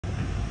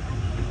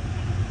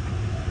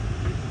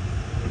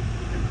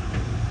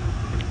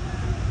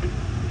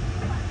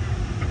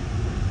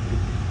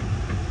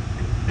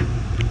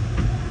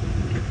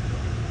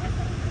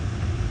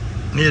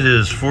It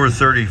is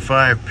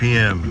 4:35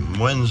 p.m.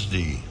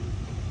 Wednesday,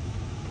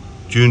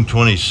 June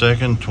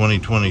 22nd,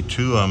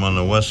 2022. I'm on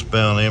the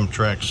westbound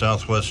Amtrak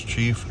Southwest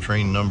Chief,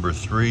 train number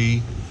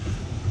 3,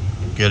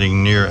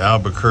 getting near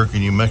Albuquerque,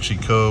 New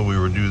Mexico. We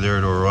were due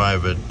there to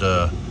arrive at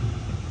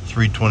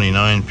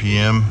 3:29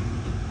 p.m.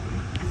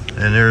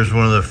 And there's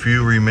one of the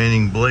few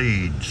remaining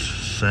blades,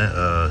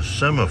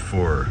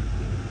 Semaphore.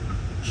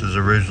 This is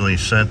originally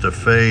Santa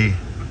Fe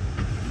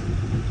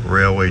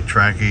railway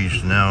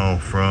trackage, now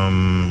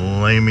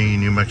from Lamy,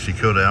 New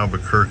Mexico to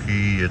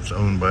Albuquerque. It's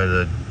owned by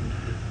the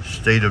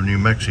state of New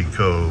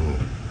Mexico.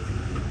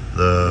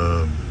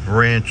 The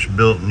branch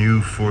built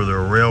new for the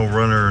Rail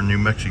Runner, New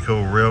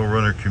Mexico Rail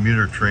Runner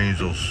commuter trains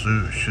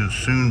should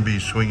soon be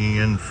swinging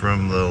in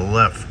from the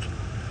left.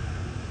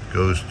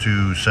 Goes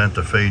to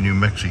Santa Fe, New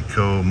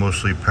Mexico,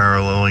 mostly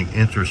paralleling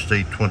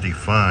Interstate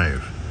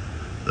 25.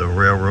 The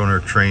Rail Runner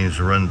trains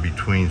run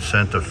between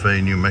Santa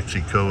Fe, New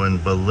Mexico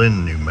and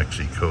Belen, New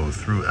Mexico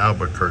through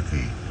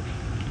Albuquerque.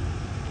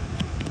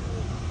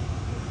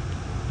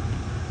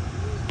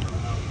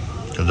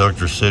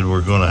 Conductor said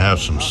we're going to have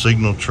some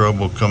signal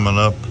trouble coming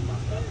up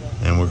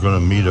and we're going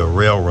to meet a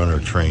Rail Runner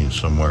train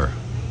somewhere.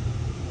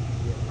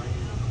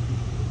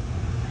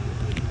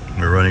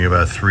 We're running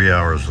about 3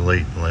 hours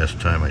late last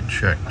time I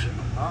checked.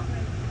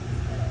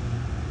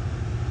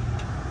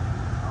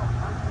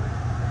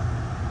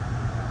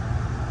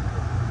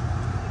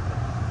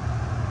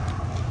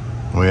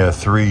 We have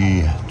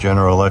 3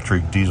 General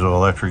Electric diesel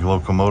electric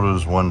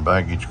locomotives, 1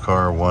 baggage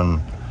car,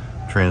 1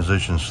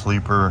 transition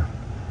sleeper,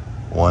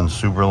 1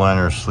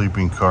 Superliner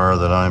sleeping car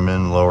that I'm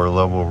in, lower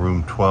level,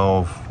 room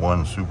 12,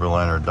 1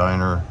 Superliner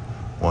diner,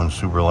 1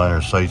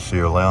 Superliner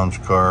sightseer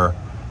lounge car,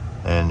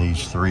 and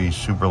these 3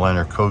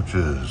 Superliner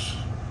coaches.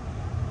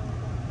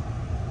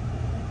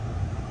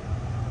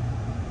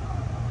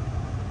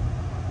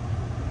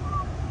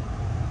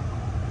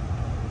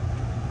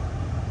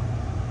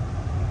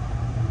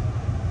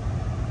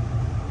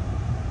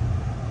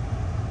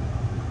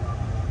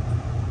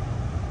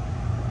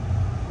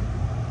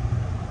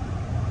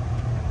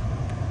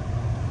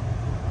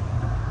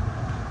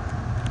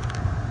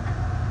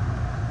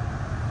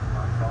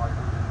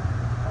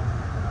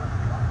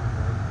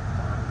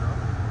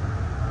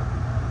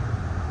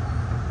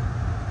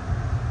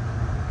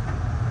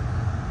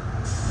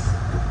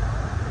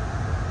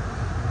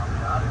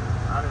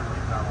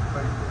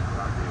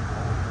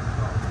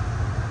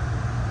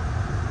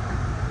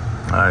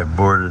 I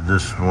boarded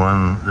this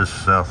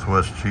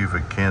Southwest Chief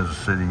at Kansas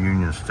City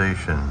Union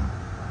Station,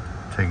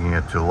 taking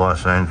it to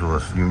Los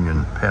Angeles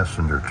Union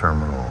Passenger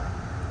Terminal.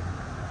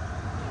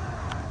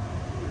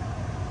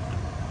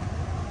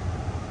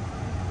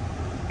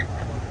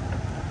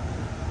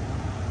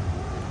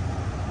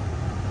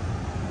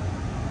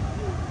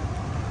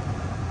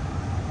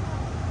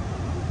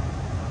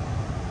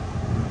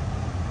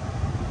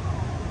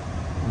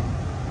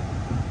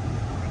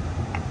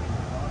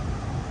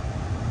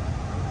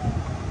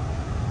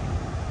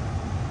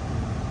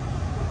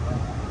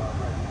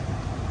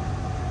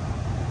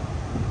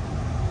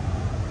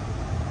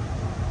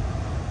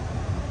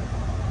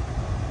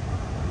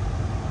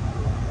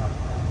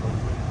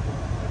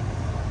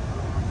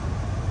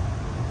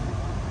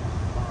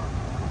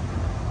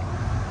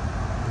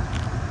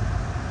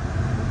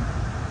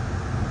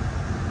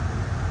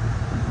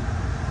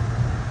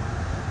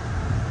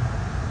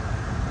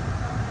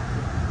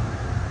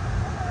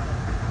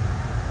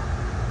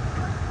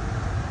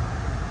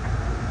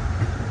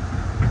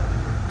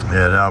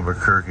 At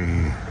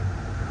Albuquerque,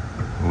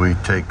 we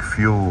take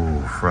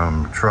fuel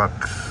from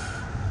trucks,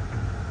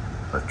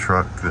 a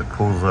truck that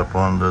pulls up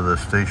onto the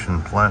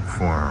station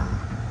platform.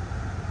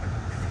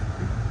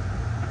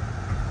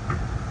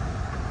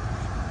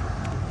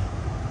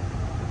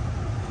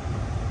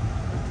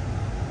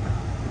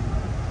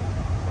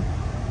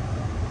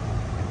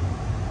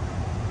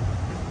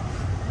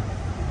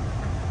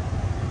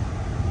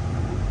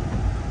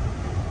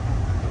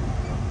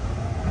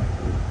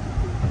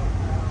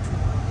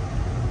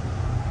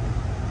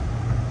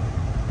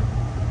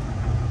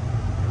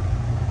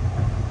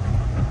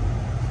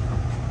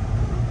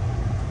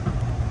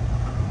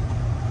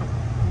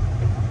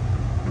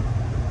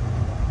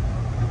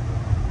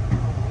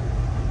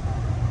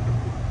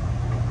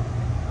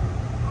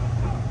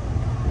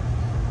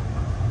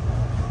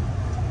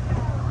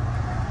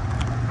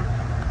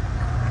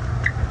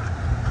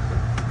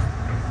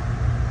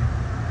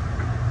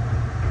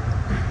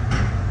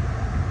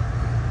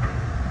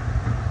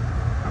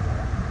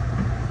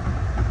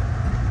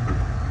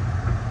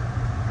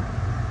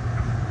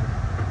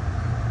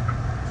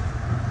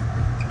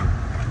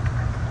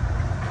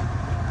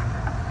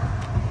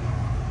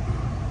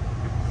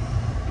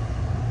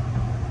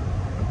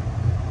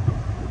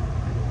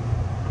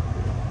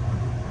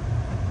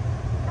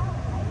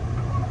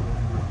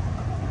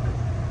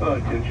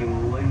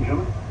 Attention, ladies and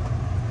gentlemen.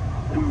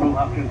 We will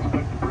have to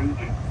inspect the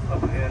bridge.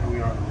 Up ahead, we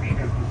are on a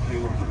restricted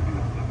signal, so we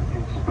do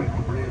inspect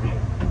the bridge.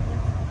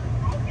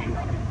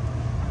 Shouldn't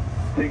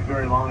take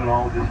very long at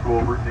all. Just go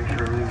over it, make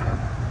sure everything's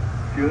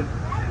good,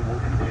 and we'll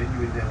continue.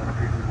 continuing down the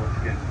street once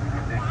again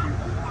thank you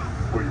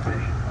for your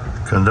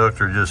patience.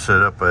 Conductor just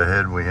said up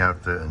ahead we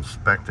have to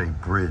inspect a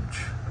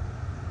bridge.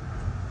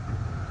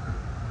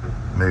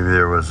 Maybe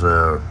there was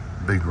a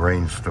big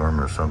rainstorm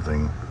or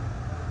something.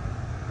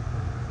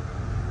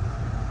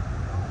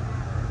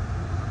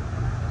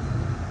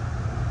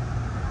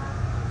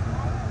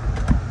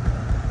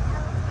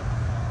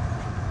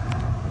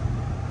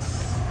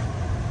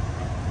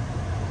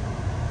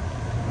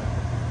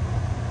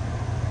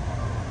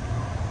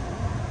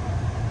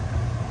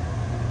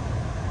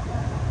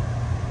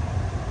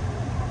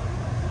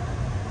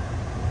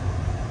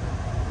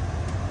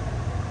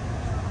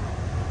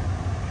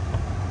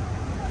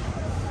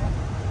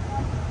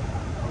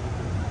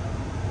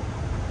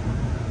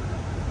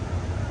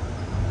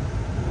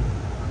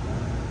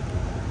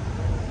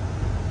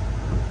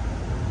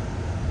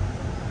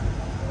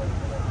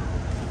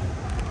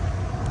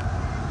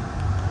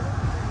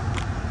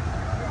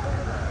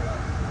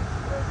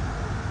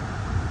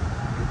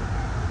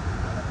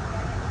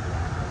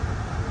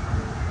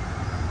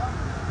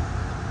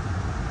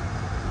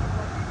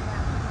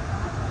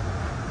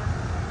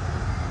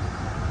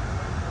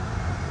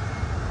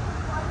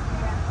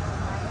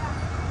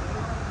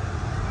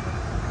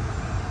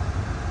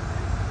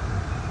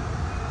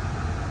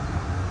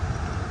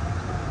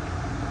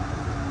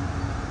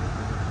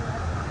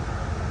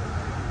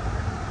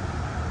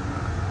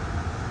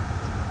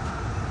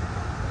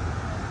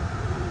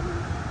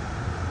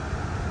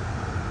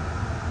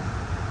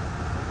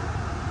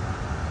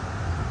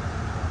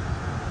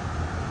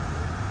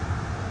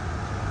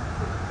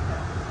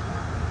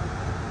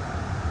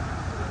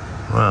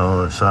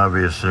 Well, it's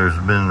obvious there's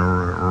been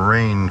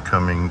rain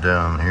coming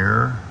down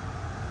here.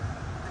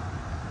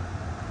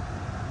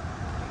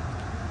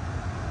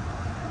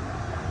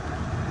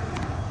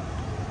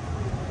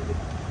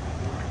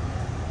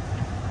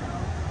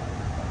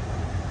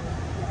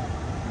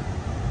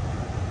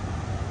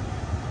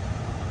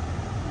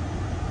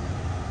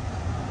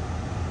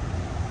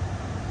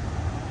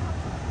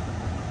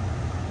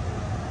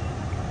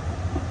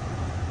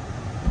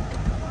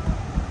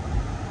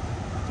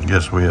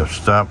 Guess we have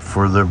stopped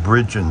for the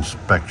bridge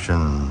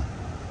inspection.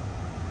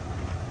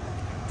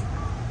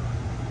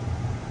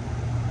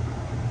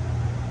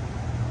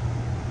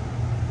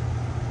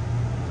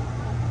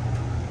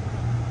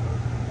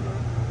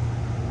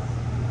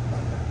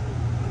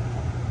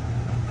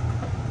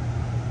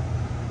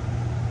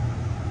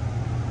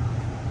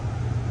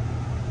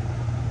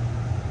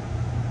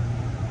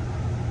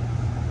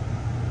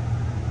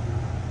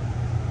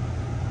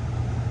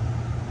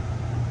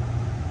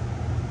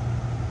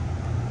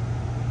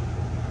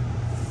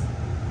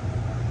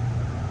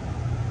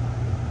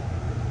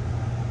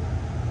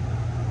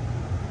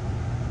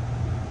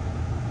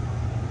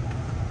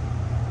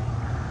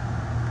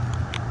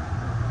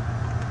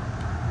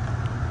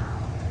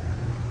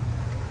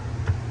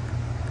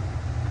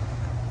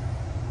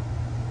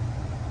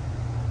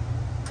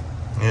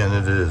 And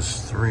it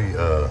is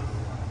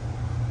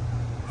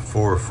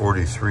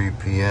 4:43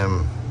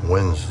 p.m.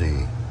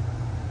 Wednesday,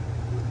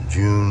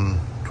 June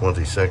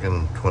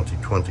 22nd,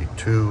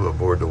 2022,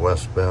 aboard the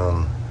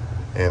westbound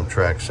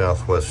Amtrak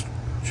Southwest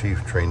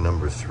Chief Train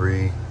number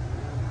 3,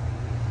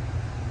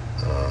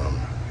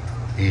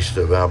 east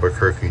of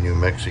Albuquerque, New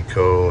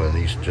Mexico,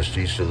 and just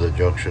east of the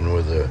junction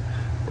with the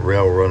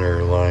Rail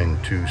Runner line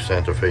to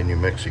Santa Fe, New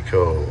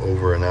Mexico.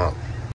 Over and out.